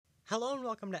Hello and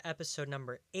welcome to episode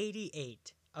number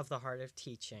 88 of The Heart of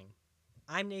Teaching.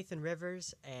 I'm Nathan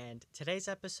Rivers, and today's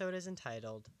episode is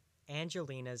entitled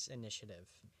Angelina's Initiative.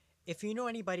 If you know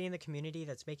anybody in the community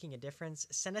that's making a difference,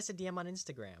 send us a DM on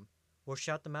Instagram. We'll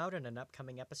shout them out in an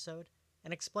upcoming episode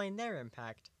and explain their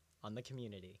impact on the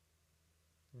community.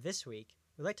 This week,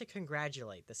 we'd like to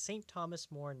congratulate the St.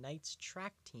 Thomas More Knights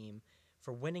track team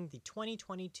for winning the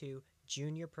 2022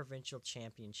 Junior Provincial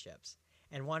Championships,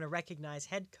 and want to recognize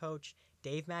head coach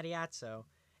Dave Mattiazzo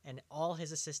and all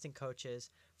his assistant coaches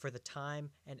for the time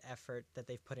and effort that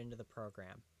they've put into the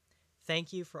program.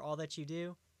 Thank you for all that you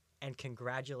do, and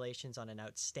congratulations on an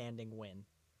outstanding win.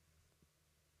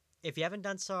 If you haven't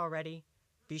done so already,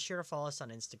 be sure to follow us on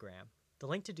Instagram. The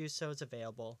link to do so is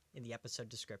available in the episode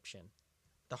description.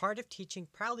 The Heart of Teaching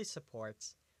proudly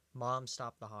supports Mom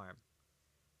Stop the Harm.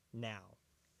 Now,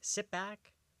 sit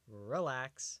back,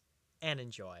 relax, and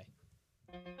enjoy.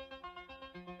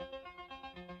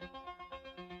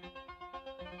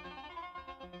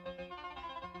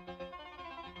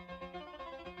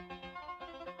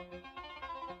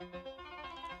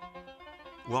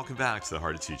 Welcome back to The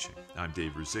Heart of Teaching. I'm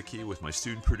Dave Ruzycki with my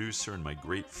student producer and my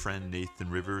great friend Nathan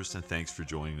Rivers, and thanks for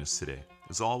joining us today.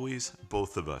 As always,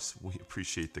 both of us, we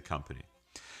appreciate the company.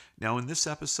 Now, in this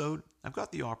episode, I've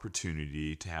got the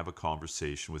opportunity to have a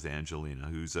conversation with Angelina,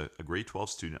 who's a grade 12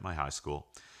 student at my high school.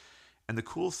 And the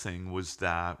cool thing was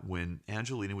that when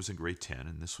Angelina was in grade 10,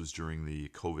 and this was during the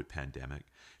COVID pandemic,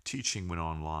 teaching went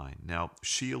online. Now,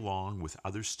 she, along with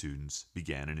other students,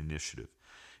 began an initiative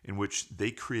in which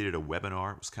they created a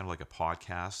webinar. It was kind of like a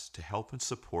podcast to help and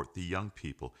support the young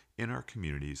people in our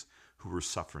communities who were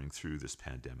suffering through this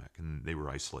pandemic, and they were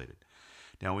isolated.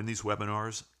 Now, in these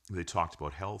webinars, they talked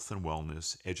about health and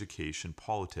wellness, education,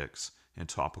 politics, and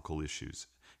topical issues.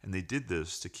 And they did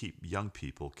this to keep young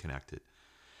people connected.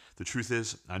 The truth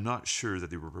is, I'm not sure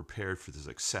that they were prepared for the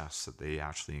success that they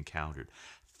actually encountered.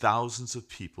 Thousands of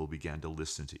people began to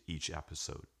listen to each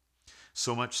episode.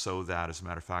 So much so that, as a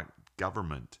matter of fact,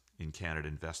 government in Canada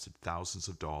invested thousands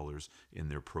of dollars in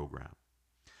their program.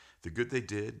 The good they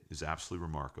did is absolutely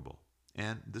remarkable.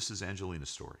 And this is Angelina's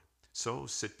story. So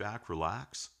sit back,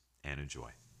 relax, and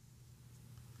enjoy.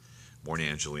 Morning,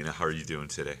 Angelina. How are you doing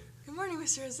today? Good morning,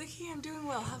 Mr. Ruzycki. I'm doing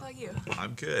well. How about you?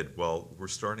 I'm good. Well, we're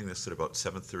starting this at about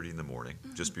 7:30 in the morning,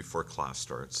 just before class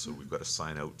starts. So we've got a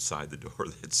sign outside the door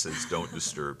that says, "Don't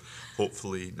disturb."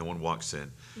 Hopefully, no one walks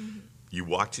in. You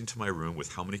walked into my room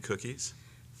with how many cookies?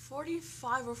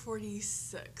 45 or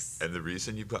 46. And the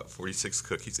reason you've got 46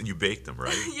 cookies, and you baked them,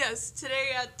 right? Yes,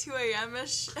 today at 2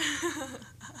 a.m.-ish.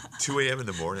 2 a.m. in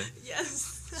the morning?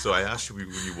 Yes. So I asked you when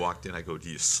you walked in, I go, do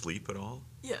you sleep at all?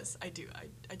 Yes, I do.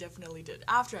 I definitely did.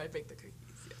 After I baked the cookies,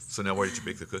 yes. So now what did you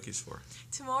bake the cookies for?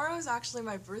 Tomorrow is actually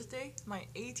my birthday, my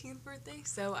 18th birthday,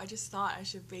 so I just thought I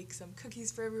should bake some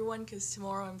cookies for everyone because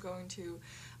tomorrow I'm going to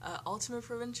Ultimate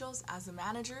Provincials as a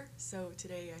manager. So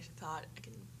today I thought I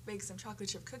can bake some chocolate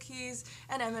chip cookies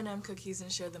and M&M cookies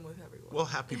and share them with everyone. Well,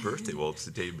 happy birthday. Well, it's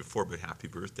the day before, but happy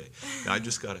birthday. Now, I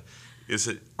just got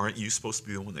to, aren't you supposed to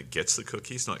be the one that gets the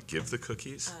cookies, not give the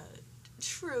cookies?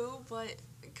 True, but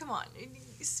come on,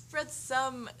 spread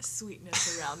some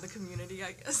sweetness around the community,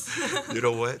 I guess. You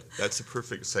know what? That's a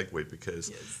perfect segue because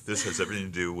Yes. this has everything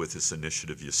to do with this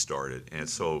initiative you started. And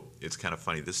so it's kind of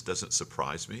funny. This doesn't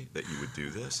surprise me that you would do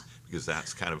this because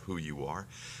that's kind of who you are.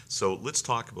 So let's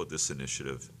talk about this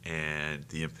initiative and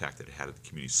the impact that it had at the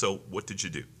community. So what did you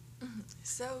do?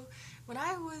 So when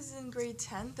I was in grade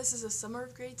 10, this is the summer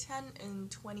of grade 10 in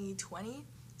 2020,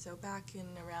 so back in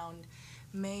around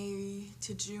May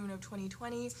to June of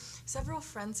 2020, several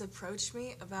friends approached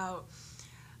me about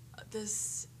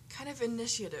this kind of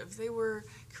initiative. They were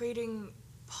creating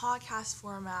podcast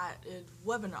formatted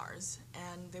webinars,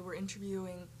 and they were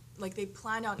interviewing, like they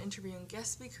planned on interviewing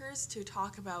guest speakers to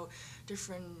talk about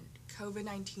different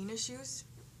COVID-19 issues,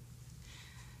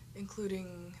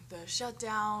 including the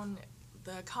shutdown,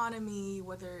 the economy,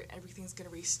 whether everything's going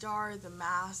to restart, the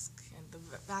mask and the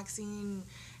vaccine,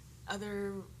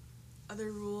 other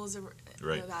rules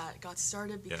Right. that got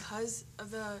started because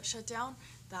of the shutdown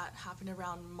that happened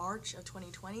around March of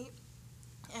 2020.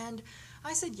 And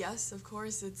I said yes, of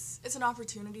course, it's an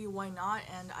opportunity, why not?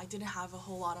 And I didn't have a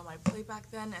whole lot on my plate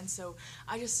back then, and so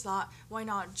I just thought, why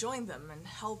not join them and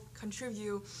help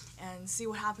contribute and see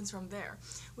what happens from there.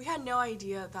 We had no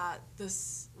idea that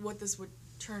what this would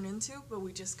turn into, but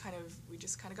we just kind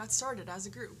of got started as a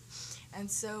group. And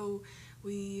so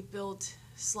we built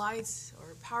slides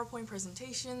or PowerPoint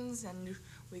presentations, and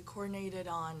we coordinated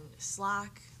on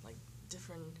Slack, like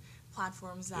different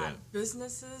platforms that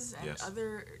businesses and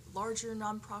other larger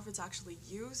nonprofits actually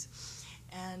use.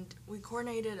 And we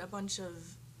coordinated a bunch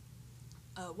of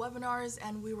webinars,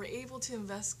 and we were able to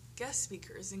invest guest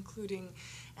speakers, including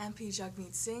MP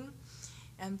Jagmeet Singh,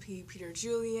 MP Peter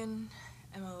Julian,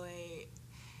 MLA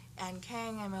Ann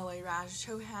Kang, MLA Raj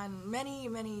Chauhan,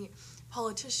 many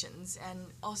politicians, and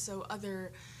also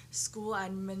other school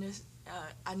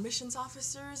admissions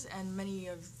officers, and many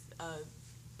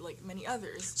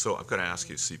others. So I've got to ask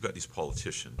you, so you've got these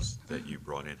politicians that you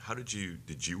brought in.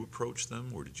 Did you approach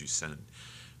them, or did you send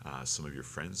some of your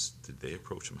friends? Did they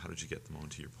approach them? How did you get them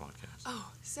onto your podcast?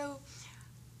 Oh, so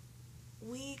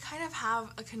we kind of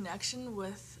have a connection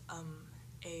with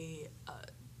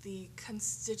the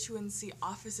constituency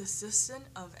office assistant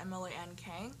of MLA Ann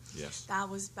Kang. Yes. That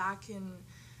was back in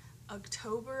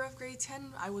October of grade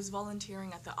 10. I was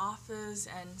volunteering at the office,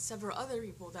 and several other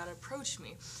people that approached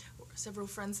me, several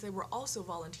friends, they were also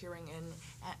volunteering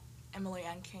in MLA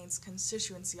Ann Kang's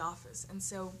constituency office. And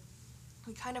so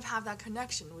we kind of have that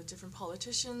connection with different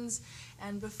politicians,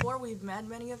 and before we've met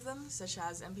many of them, such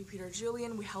as MP Peter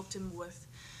Julian, we helped him with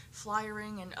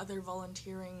flyering and other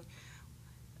volunteering.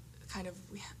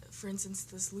 For instance,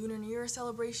 this Lunar New Year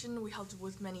celebration, we helped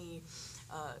with many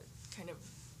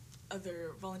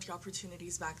other volunteer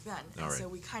opportunities back then. And right. So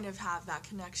we kind of have that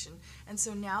connection. And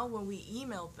so now when we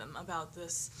emailed them about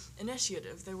this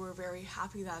initiative, they were very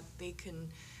happy that they can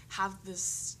have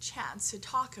this chance to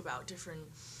talk about different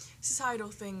societal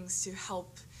things to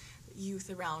help youth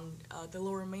around the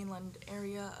Lower Mainland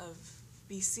area of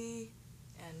BC,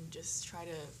 and just try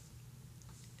to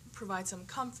provide some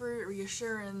comfort,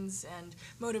 reassurance, and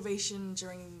motivation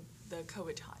during the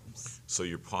COVID times. So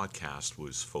your podcast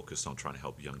was focused on trying to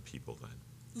help young people then,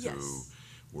 Yes. who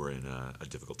were in a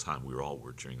difficult time. We all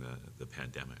were during the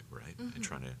pandemic, right? Mm-hmm. And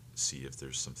trying to see if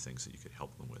there's some things that you could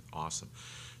help them with. Awesome.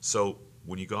 So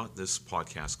when you got this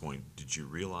podcast going, did you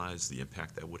realize the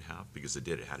impact that would have? Because it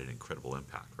did. It had an incredible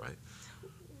impact, right?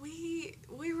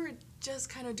 We were just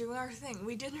kind of doing our thing.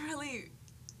 We didn't really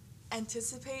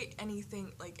anticipate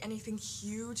anything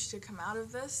huge to come out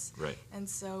of this. Right. And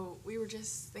so we were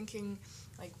just thinking,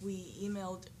 we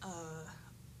emailed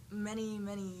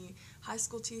many high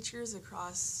school teachers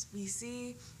across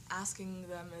BC, asking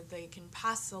them if they can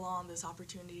pass along this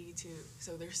opportunity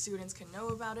so their students can know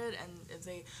about it, and if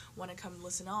they want to come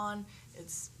listen on,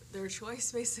 it's their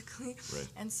choice basically. Right.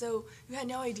 And so we had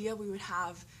no idea we would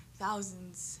have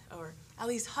thousands, or at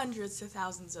least hundreds to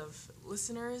thousands of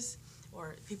listeners,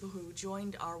 or people who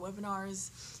joined our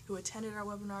webinars, who attended our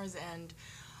webinars, and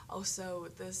also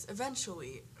this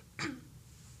eventually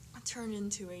turned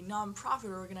into a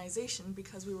nonprofit organization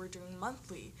because we were doing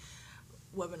monthly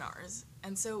webinars.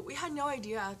 And so we had no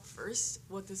idea at first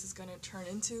what this is going to turn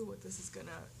into, what this is going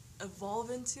to evolve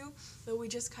into, but we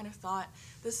just kind of thought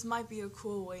this might be a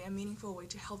cool way, a meaningful way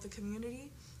to help the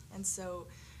community. And so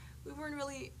we weren't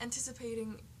really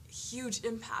anticipating huge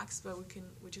impacts, but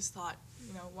we just thought,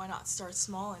 why not start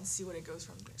small and see what it goes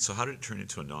from there. So how did it turn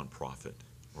into a nonprofit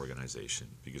organization?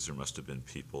 Because there must have been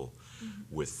people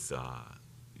with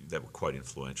that were quite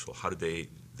influential. How did they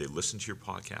listen to your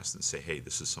podcast and say, hey,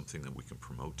 this is something that we can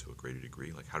promote to a greater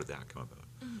degree? How did that come about?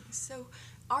 So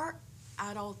our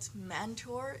adult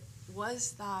mentor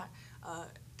was that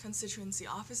constituency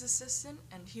office assistant,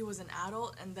 and he was an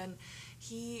adult, and then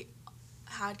he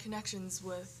had connections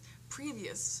with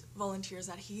previous volunteers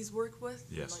that he's worked with,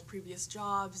 Yes. in previous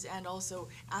jobs, and also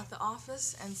at the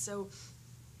office. And so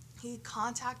he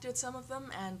contacted some of them,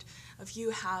 and a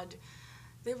few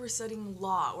they were studying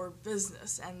law or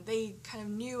business, and they kind of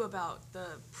knew about the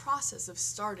process of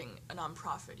starting a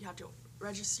nonprofit. You have to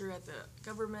register at the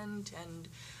government, and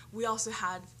we also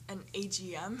had an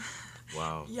AGM.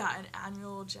 Wow. Yeah, an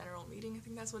annual general meeting, I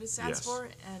think that's what it stands Yes. for.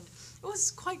 And it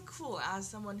was quite cool as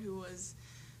someone who was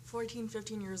 14,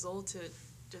 15 years old to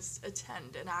just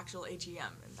attend an actual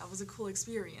AGM, and that was a cool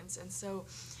experience. And so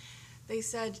they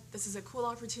said, this is a cool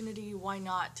opportunity, why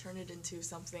not turn it into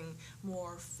something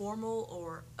more formal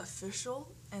or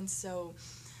official? And so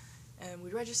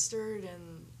we registered,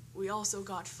 and we also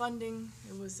got funding.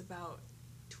 It was about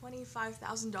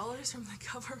 $25,000 from the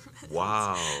government.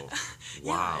 Wow.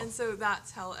 Yeah, Wow. and so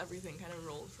that's how everything kind of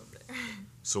rolled from there.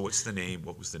 So what was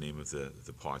the name of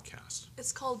the podcast?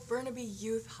 It's called Burnaby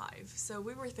Youth Hive. So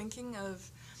we were thinking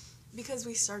of, because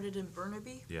we started in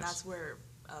Burnaby, Yes. that's where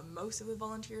most of the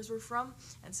volunteers were from,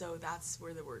 and so that's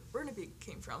where the word Burnaby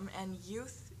came from. And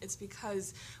youth, it's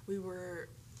because we were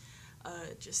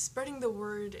just spreading the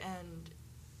word and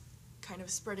kind of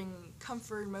spreading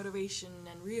comfort, motivation,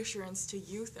 and reassurance to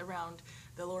youth around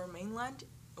the Lower Mainland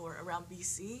or around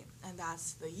BC, and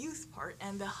that's the youth part.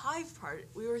 And the hive part,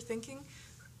 we were thinking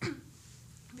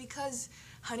because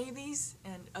honeybees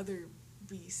and other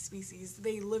bee species,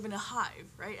 they live in a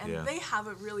hive, right? And Yeah. they have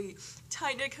a really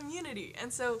tight-knit community.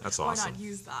 And so That's why awesome. not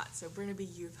use that? So Burnaby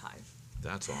Youth Hive.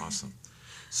 That's awesome.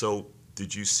 So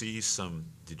did you see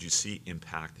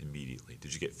impact immediately?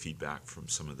 Did you get feedback from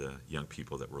some of the young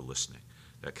people that were listening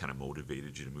that kind of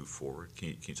motivated you to move forward?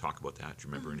 Can you talk about that? Do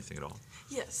you remember anything at all?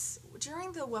 Yes.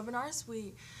 During the webinars,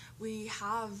 we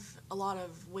have a lot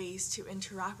of ways to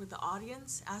interact with the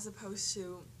audience as opposed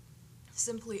to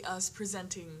simply us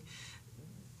presenting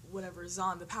whatever's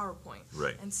on the PowerPoint.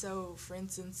 Right. And so, for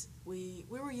instance, we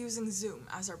were using Zoom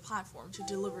as our platform to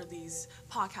deliver these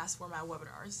podcast format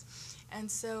webinars. And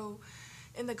so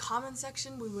in the comment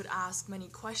section, we would ask many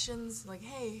questions like,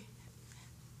 hey,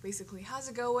 basically, how's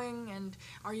it going? And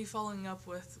are you following up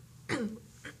with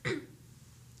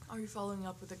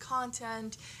the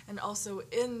content? And also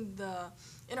in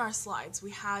our slides,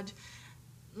 we had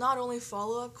not only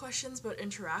follow-up questions, but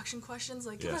interaction questions,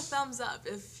 like give a Yes. thumbs up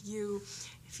if you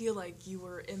feel like you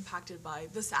were impacted by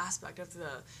this aspect of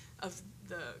the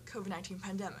COVID-19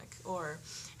 pandemic, or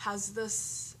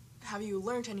have you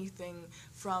learned anything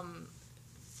from,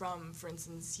 for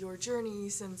instance, your journey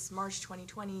since March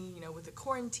 2020, with the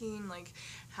quarantine, like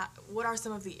what are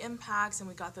some of the impacts? And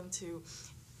we got them to,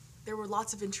 there were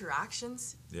lots of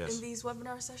interactions Yes. in these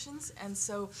webinar sessions, and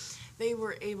so we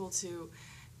were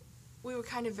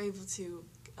kind of able to,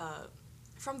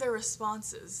 from their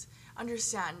responses,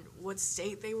 understand what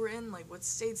state they were in, like what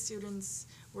state students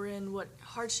were in, what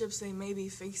hardships they may be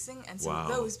facing, and so Wow.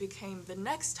 those became the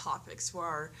next topics for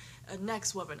our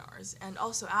next webinars. And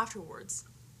also afterwards,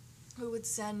 we would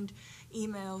send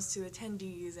emails to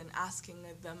attendees and asking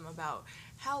them about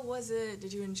how was it,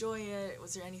 did you enjoy it,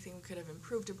 was there anything we could have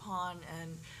improved upon,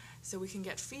 and so we can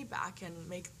get feedback and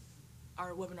make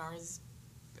our webinars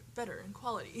better in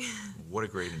quality. What a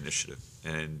great initiative.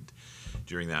 And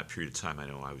during that period of time, I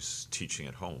know I was teaching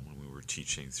at home, and we were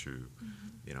teaching through,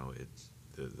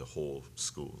 the whole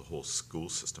school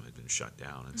system had been shut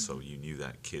down, and so you knew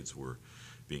that kids were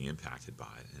being impacted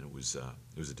by it, and it was a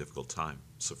difficult time.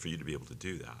 So for you to be able to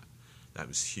do that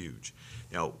was huge.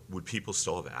 Now, would people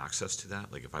still have access to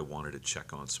that? Like if I wanted to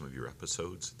check on some of your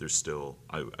episodes, there's still,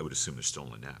 I would assume they're still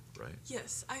on the net, right?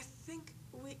 Yes, I think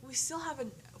we still have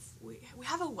we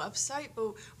have a website,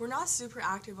 but we're not super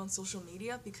active on social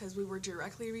media because we were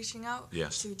directly reaching out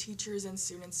Yes. to teachers and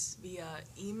students via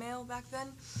email back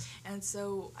then. And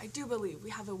so I do believe we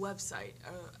have a website.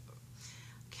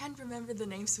 Can't remember the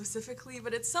name specifically,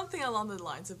 but it's something along the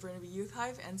lines of Burnaby Youth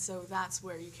Hive, and so that's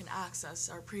where you can access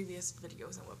our previous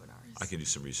videos and webinars. I can do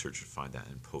some research to find that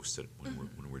and post it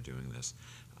when we're doing this.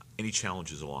 Any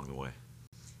challenges along the way?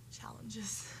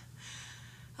 Challenges.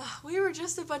 We were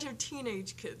just a bunch of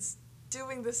teenage kids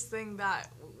doing this thing that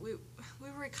we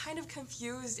were kind of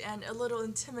confused and a little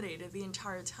intimidated the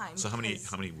entire time. So how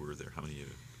many were there? How many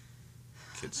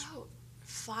kids? About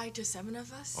 5 to 7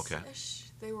 of us. Okay.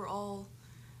 They were all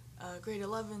grade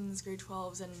 11s, grade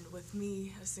 12s, and with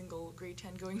me, a single grade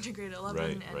 10 going to grade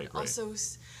 11, and right. also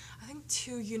I think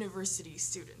 2 university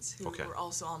students who Okay. were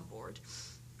also on board.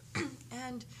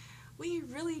 And we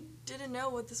really didn't know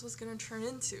what this was going to turn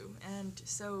into, and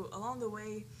so along the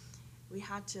way, we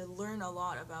had to learn a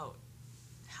lot about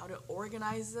how to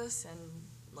organize this and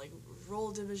like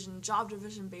role division, job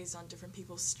division based on different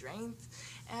people's strength,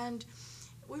 and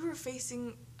we were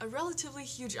facing a relatively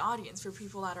huge audience for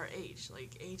people at our age,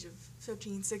 like age of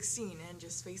 15, 16, and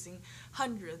just facing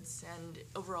hundreds and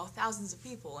overall thousands of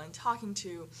people and talking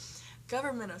to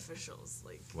government officials,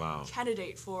 like Wow.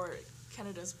 candidate for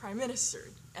Canada's Prime Minister,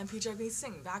 MP Jagmeet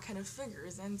Singh, that kind of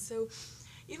figures. And so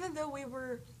even though we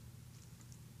were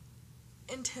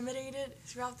intimidated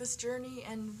throughout this journey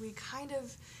and we kind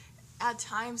of at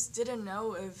times didn't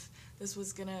know if this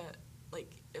was gonna,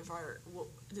 like, if our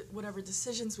whatever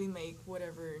decisions we make,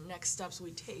 whatever next steps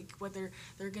we take, whether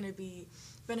they're gonna be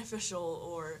beneficial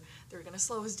or they're gonna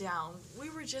slow us down, we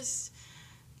were just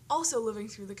also living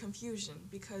through the confusion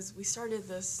because we started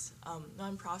this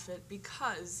nonprofit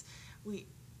because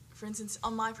for instance,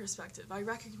 on my perspective, I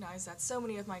recognize that so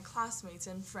many of my classmates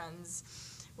and friends,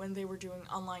 when they were doing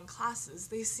online classes,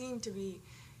 they seemed to be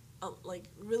like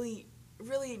really,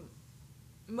 really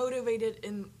motivated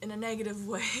in a negative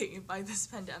way by this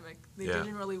pandemic. They Yeah.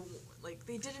 didn't really,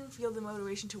 they didn't feel the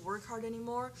motivation to work hard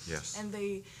anymore. Yes. And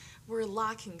they were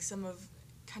lacking some of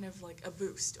kind of like a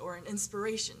boost or an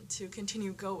inspiration to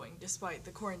continue going despite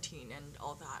the quarantine and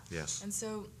all that. Yes. And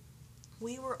so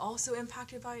we were also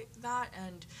impacted by that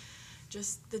and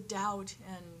just the doubt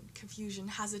and confusion,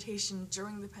 hesitation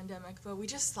during the pandemic, but we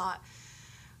just thought,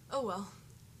 oh well,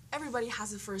 everybody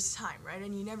has a first time, right?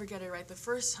 And you never get it right the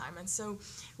first time. And so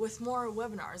with more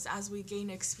webinars, as we gain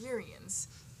experience,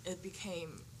 it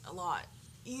became a lot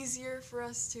easier for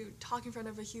us to talk in front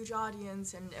of a huge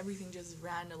audience, and everything just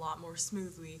ran a lot more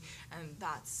smoothly, and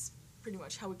that's pretty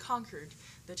much how we conquered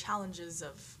the challenges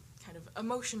of kind of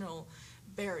emotional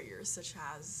barriers such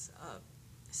as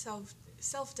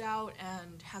self-doubt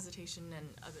and hesitation and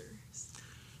others.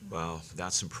 Wow,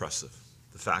 that's impressive.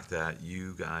 The fact that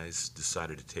you guys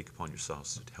decided to take upon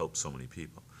yourselves to help so many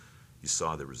people. You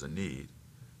saw there was a need,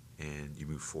 and you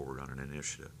moved forward on an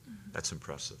initiative. That's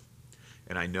impressive.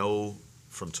 And I know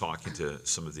from talking to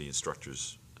some of the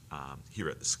instructors here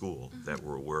at the school that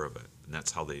were aware of it, and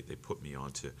that's how they put me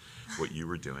onto what you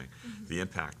were doing. The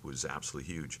impact was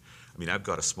absolutely huge. I mean, I've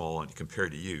got a small one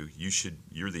compared to you.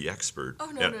 You're the expert. Oh,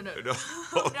 no.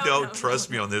 No, trust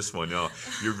me on this one. No,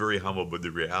 you're very humble, but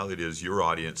the reality is your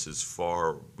audience is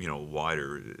far,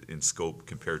 wider in scope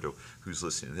compared to who's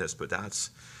listening to this. But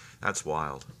that's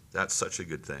wild. That's such a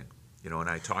good thing. And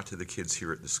I talk to the kids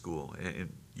here at the school,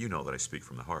 and you know that I speak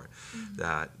from the heart,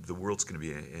 that the world's going to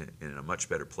be in a much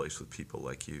better place with people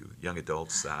like you, young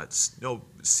adults that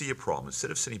see a problem.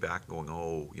 Instead of sitting back and going,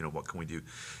 oh, what can we do?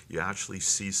 You actually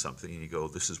see something and you go,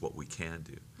 this is what we can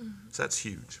do. So that's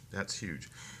huge. That's huge.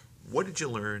 What did you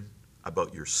learn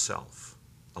about yourself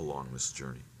along this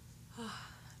journey?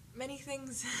 Many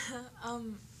things.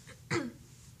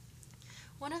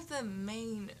 One of the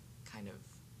main kind of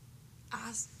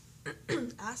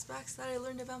aspects that I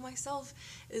learned about myself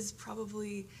is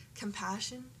probably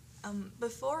compassion.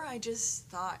 Before I just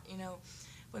thought,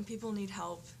 when people need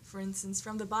help, for instance,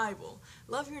 from the Bible,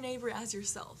 love your neighbor as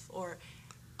yourself, or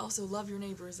also love your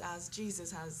neighbors as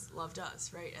Jesus has loved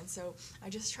us, right? And so I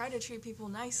just tried to treat people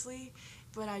nicely,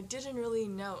 but I didn't really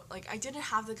know, I didn't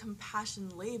have the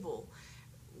compassion label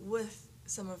with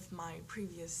some of my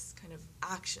previous kind of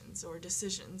actions or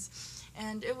decisions.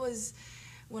 And it was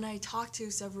when I talked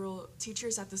to several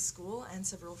teachers at the school and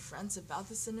several friends about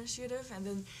this initiative, and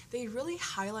then they really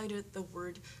highlighted the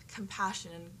word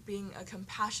compassion and being a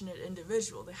compassionate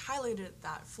individual. They highlighted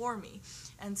that for me.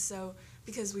 And so,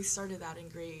 because we started that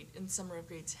in summer of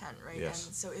grade 10, right? Yes.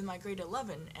 And so in my grade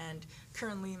 11 and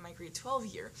currently in my grade 12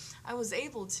 year, I was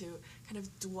able to kind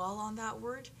of dwell on that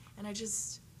word, and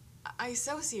I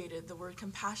associated the word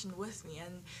compassion with me.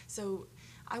 And so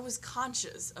I was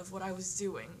conscious of what I was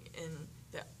doing in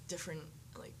the different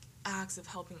acts of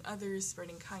helping others,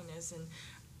 spreading kindness, and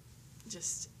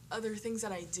just other things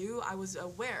that I do. I was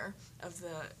aware of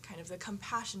the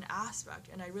compassion aspect,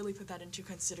 and I really put that into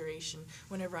consideration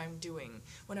whenever I'm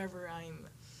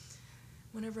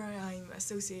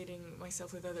associating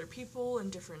myself with other people in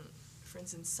different, for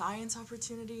instance, science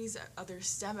opportunities, other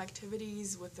STEM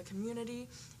activities with the community,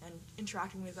 and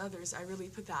interacting with others. I really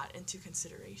put that into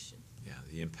consideration. Yeah,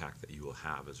 the impact that you will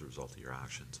have as a result of your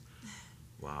actions.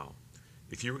 Wow.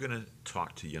 If you were going to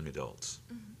talk to young adults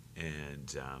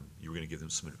and you were going to give them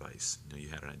some advice, you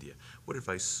had an idea, what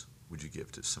advice would you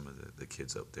give to some of the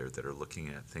kids out there that are looking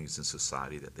at things in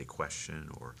society that they question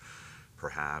or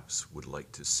perhaps would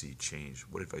like to see change?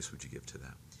 What advice would you give to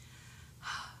them?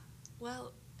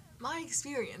 Well, my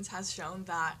experience has shown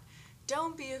that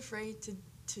don't be afraid to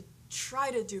try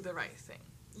to do the right thing.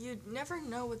 You never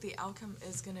know what the outcome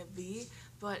is going to be,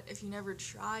 but if you never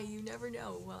try, you never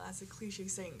know. Well, as the cliche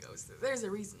saying goes, there's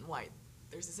a reason why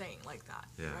there's a saying like that,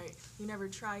 right? You never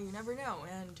try, you never know.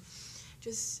 And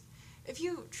just, if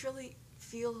you truly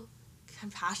feel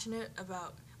compassionate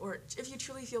about, or if you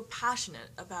truly feel passionate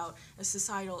about a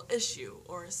societal issue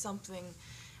or something,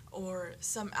 or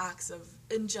some acts of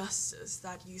injustice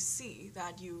that you see,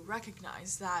 that you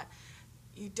recognize, that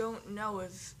you don't know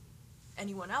if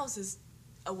anyone else is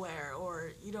aware,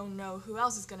 or you don't know who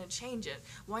else is going to change it,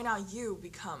 why not you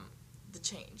become the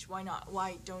change? Why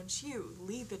don't you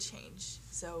lead the change?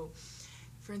 So,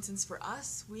 for instance, for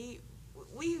us, we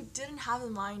didn't have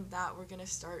in mind that we're going to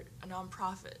start a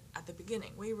nonprofit at the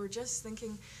beginning. We were just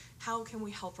thinking, how can we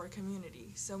help our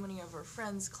community? So many of our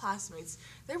friends, classmates,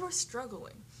 they were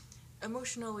struggling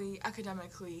emotionally,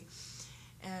 academically,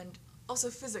 and also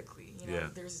physically.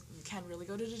 You can't really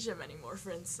go to the gym anymore,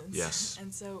 for instance. Yes.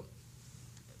 And so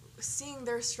seeing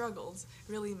their struggles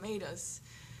really made us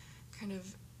kind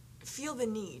of feel the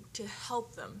need to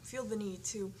help them, feel the need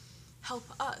to help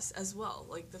us as well.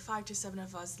 The 5 to 7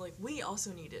 of us, we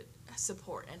also needed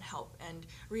support and help and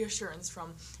reassurance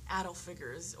from adult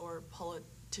figures or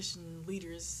politician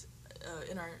leaders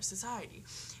in our society.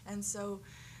 And so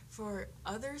for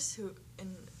others who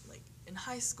in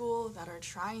high school that are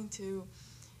trying to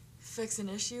fix an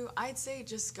issue, I'd say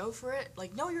just go for it.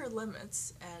 Know your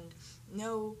limits and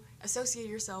associate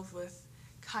yourself with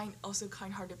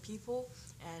kind-hearted people,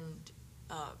 and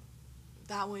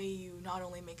that way you not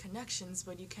only make connections,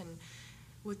 but you can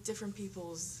with different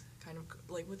people's kind of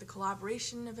like with the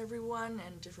collaboration of everyone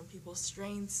and different people's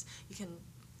strengths, you can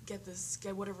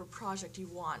get whatever project you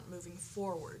want moving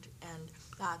forward. And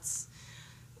that's,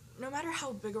 no matter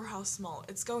how big or how small,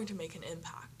 it's going to make an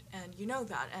impact, and you know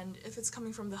that. And if it's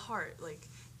coming from the heart, like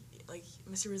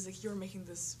Mr. Ruzycki, you're making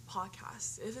this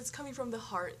podcast, if it's coming from the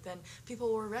heart, then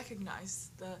people will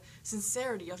recognize the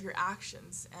sincerity of your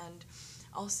actions, and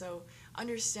also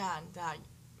understand that,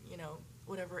 you know,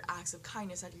 whatever acts of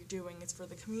kindness that you're doing is for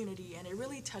the community, and it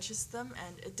really touches them,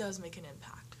 and it does make an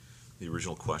impact. The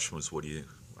original question was,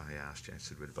 I asked you, I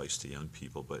said advice to young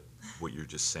people, but what you're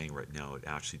just saying right now, it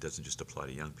actually doesn't just apply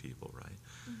to young people, right?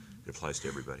 Mm-hmm. It applies to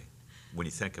everybody. When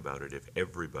you think about it, if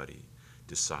everybody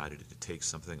decided to take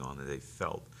something on that they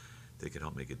felt they could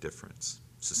help make a difference,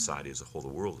 society as a whole, the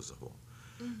world as a whole,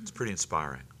 it's pretty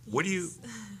inspiring. Yes.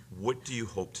 What do you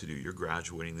hope to do? You're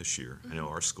graduating this year. I know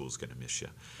our school's going to miss you.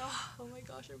 Oh my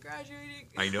gosh, I'm graduating.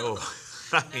 I know.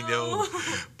 I know.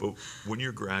 But when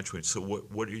you're graduating, so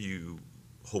what are you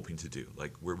hoping to do?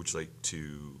 Like, where would you like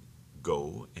to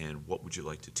go, and what would you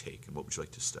like to take, and what would you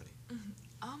like to study?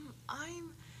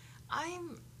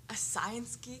 I'm a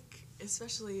science geek,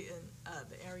 especially in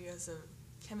the areas of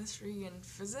chemistry and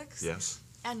physics. Yes.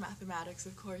 And mathematics,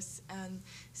 of course. And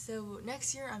so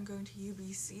next year I'm going to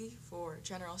UBC for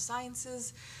general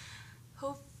sciences,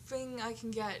 hoping I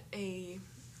can get a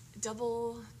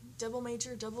double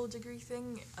major, double degree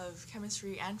thing of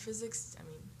chemistry and physics. I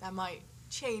mean, that might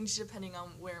change depending on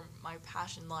where my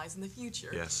passion lies in the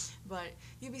future. Yes. But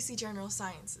UBC general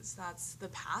sciences, that's the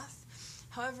path.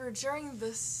 However,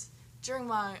 during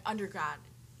my undergrad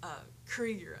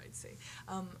career, I'd say,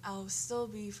 I'll still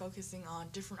be focusing on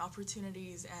different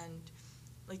opportunities and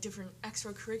like different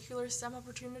extracurricular STEM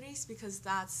opportunities, because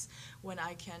that's when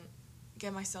I can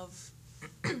get myself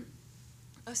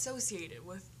associated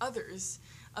with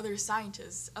other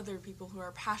scientists, other people who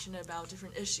are passionate about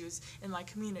different issues in my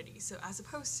community. So as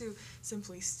opposed to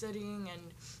simply studying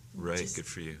and just good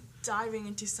for you, diving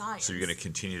into science. So you're going to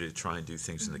continue to try and do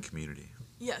things in the community.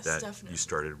 Yes, that definitely. You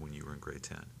started when you were in grade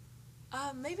 10.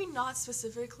 Maybe not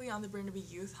specifically on the Burnaby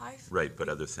Youth Hive. Right, but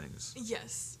other things.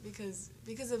 Yes, because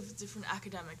of different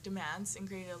academic demands. In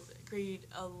grade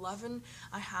 11,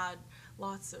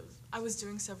 I was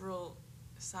doing several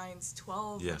Science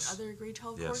 12 and other grade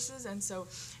 12 courses, and so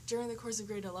during the course of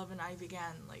grade 11, I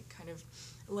began like kind of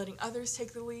letting others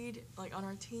take the lead like on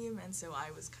our team, and so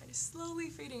I was kind of slowly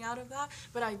fading out of that,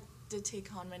 but I did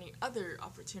take on many other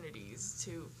opportunities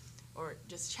or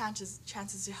just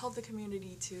chances to help the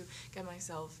community, to get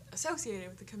myself associated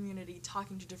with the community,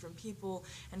 talking to different people,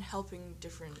 and helping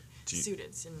different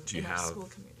students in our school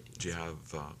community. Do you have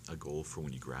a goal for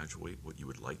when you graduate, what you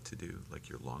would like to do, like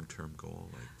your long-term goal,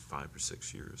 like 5 or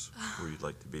 6 years, where you'd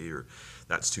like to be, or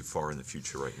that's too far in the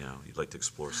future right now? You'd like to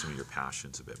explore some of your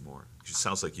passions a bit more? It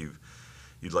sounds like you'd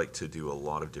like to do a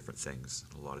lot of different things.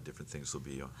 A lot of different things will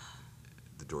be,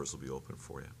 the doors will be open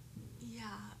for you.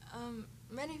 Yeah.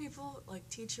 Many people, like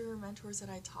teacher mentors that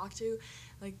I talk to,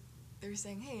 like they're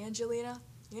saying, hey, Angelina,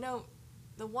 you know,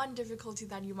 the one difficulty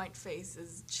that you might face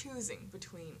is choosing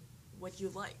between what you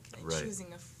like and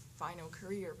choosing a final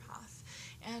career path.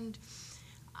 And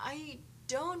I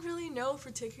don't really know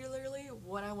particularly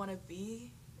what I want to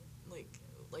be, like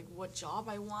what job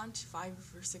I want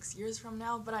 5 or 6 years from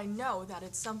now, but I know that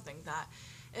it's something that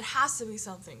it has to be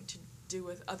something to do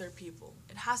with other people.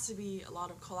 It has to be a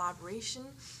lot of collaboration,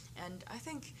 and I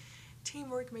think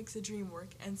teamwork makes the dream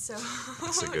work, and so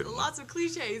that's a good one. Lots of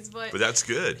cliches, but that's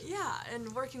good. Yeah, and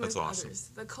working that's with awesome. Others,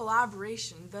 the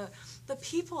collaboration, the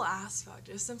people aspect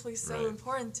is simply so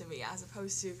important to me, as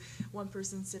opposed to one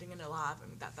person sitting in a lab. I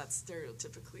mean, that's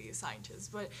stereotypically a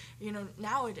scientist, but you know,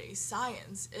 nowadays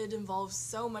science, it involves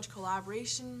so much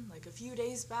collaboration. Like a few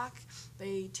days back,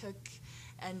 they took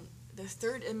the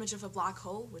third image of a black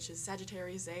hole, which is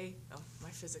Sagittarius A. Oh, my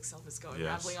physics self is going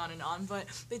rambling on and on, but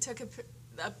they took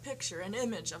a picture, an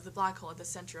image of the black hole at the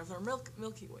center of our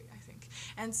Milky Way, I think.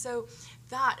 And so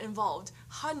that involved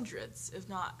hundreds, if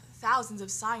not thousands,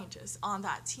 of scientists on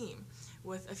that team,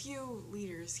 with a few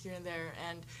leaders here and there,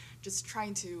 and just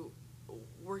trying to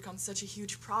work on such a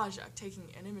huge project, taking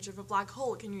an image of a black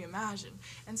hole. Can you imagine?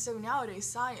 And so nowadays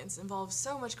science involves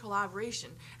so much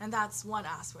collaboration, and that's one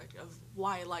aspect of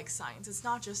why I like science. It's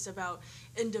not just about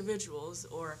individuals,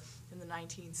 or in the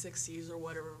 1960s or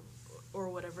whatever,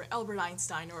 Albert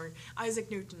Einstein or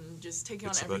Isaac Newton just taking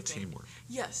on everything. It's about teamwork.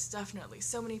 Yes, definitely.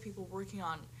 So many people working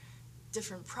on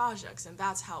different projects, and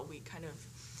that's how we kind of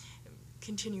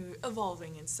continue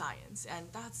evolving in science. And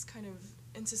that's kind of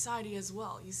in society as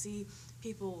well. You see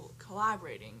people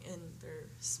collaborating in their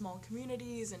small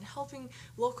communities and helping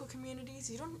local communities.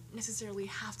 You don't necessarily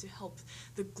have to help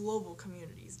the global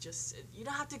communities. You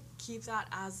don't have to keep that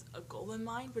as a goal in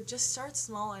mind, but just start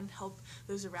small and help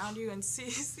those around you and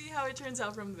see how it turns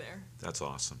out from there. That's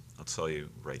awesome. I'll tell you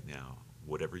right now,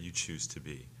 whatever you choose to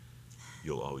be,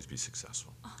 you'll always be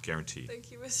successful. Guaranteed.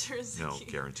 Thank you, Mr. Ruzycki. No,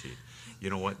 guaranteed. You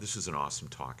know what? This is an awesome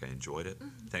talk. I enjoyed it.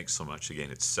 Mm-hmm. Thanks so much.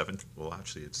 Again, it's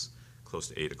it's close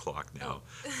to 8 o'clock now.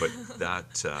 Oh. But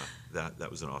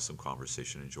that was an awesome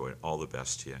conversation. Enjoyed it. All the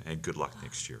best to you, and good luck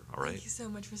next year. All right? Thank you so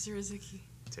much, Mr. Ruzycki.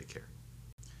 Take care.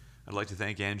 I'd like to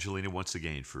thank Angelina once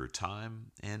again for her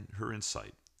time and her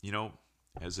insight. You know,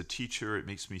 as a teacher, it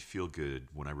makes me feel good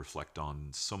when I reflect on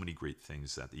so many great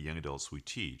things that the young adults we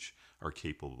teach are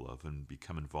capable of and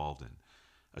become involved in,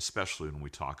 especially when we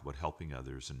talk about helping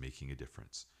others and making a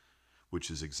difference,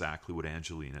 which is exactly what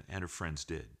Angelina and her friends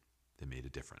did. They made a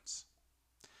difference.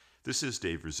 This is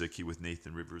Dave Ruzycki with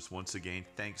Nathan Rivers. Once again,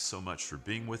 thanks so much for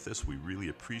being with us. We really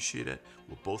appreciate it.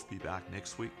 We'll both be back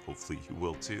next week. Hopefully you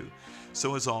will too.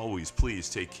 So as always, please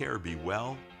take care, be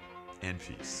well, and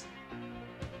peace.